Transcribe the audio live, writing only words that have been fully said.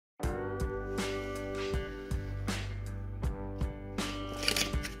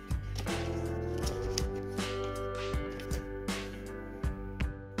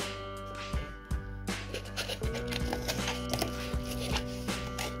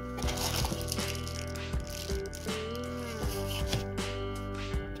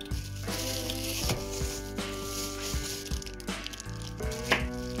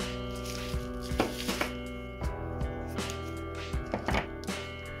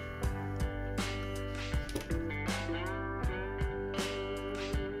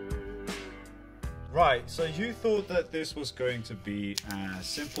Right, so you thought that this was going to be a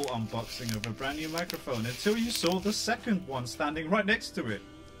simple unboxing of a brand new microphone until you saw the second one standing right next to it.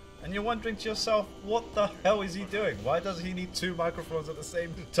 And you're wondering to yourself, what the hell is he doing? Why does he need two microphones at the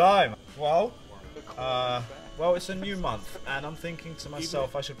same time? Well, it's a new month, and I'm thinking to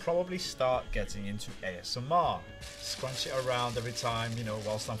myself, I should probably start getting into ASMR. Scrunch it around every time, you know,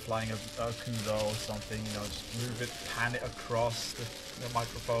 whilst I'm flying a Kudo or something, you know, just move it, pan it across the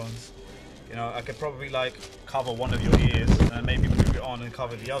microphones. You know, I could probably like cover one of your ears and maybe move it on and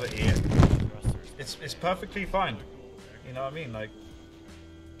cover the other ear. It's perfectly fine. You know what I mean? Like,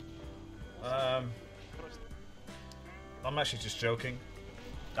 I'm actually just joking.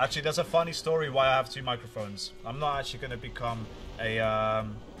 Actually, there's a funny story why I have two microphones. I'm not actually going to become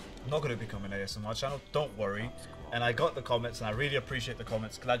I'm not going to become an ASMR channel. Don't worry. And I got the comments, and I really appreciate the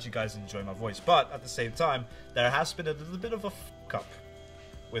comments. Glad you guys enjoy my voice. But at the same time, there has been a little bit of a fuck-up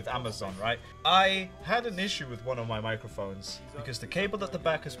with Amazon, right? I had an issue with one of my microphones because the cable at the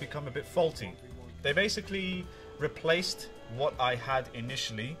back has become a bit faulty. They basically replaced what I had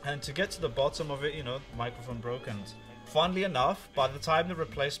initially, and to get to the bottom of it, you know, the microphone broke, and funnily enough, by the time the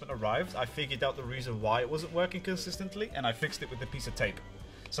replacement arrived, I figured out the reason why it wasn't working consistently, and I fixed it with a piece of tape.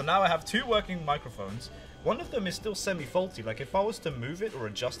 So now I have two working microphones. One of them is still semi-faulty. Like, if I was to move it or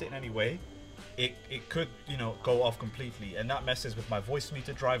adjust it in any way, it could, you know, go off completely, and that messes with my voice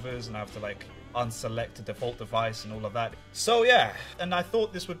meter drivers, and I have to like unselect the default device and all of that. So yeah, and I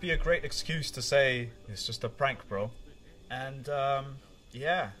thought this would be a great excuse to say it's just a prank, bro. And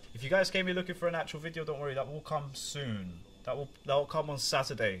yeah, if you guys came here looking for an actual video, don't worry, that will come soon. That will come on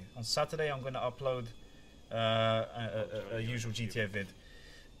Saturday. On Saturday, I'm going to upload a usual GTA vid.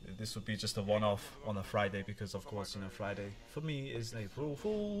 This would be just a one-off on a Friday because, of course, you know, Friday for me is April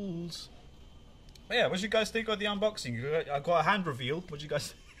Fools. But yeah, what do you guys think of the unboxing? I got a hand reveal. What do you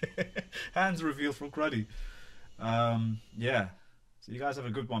guys hands reveal from Cruddy? Yeah. So you guys have a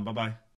good one. Bye-bye.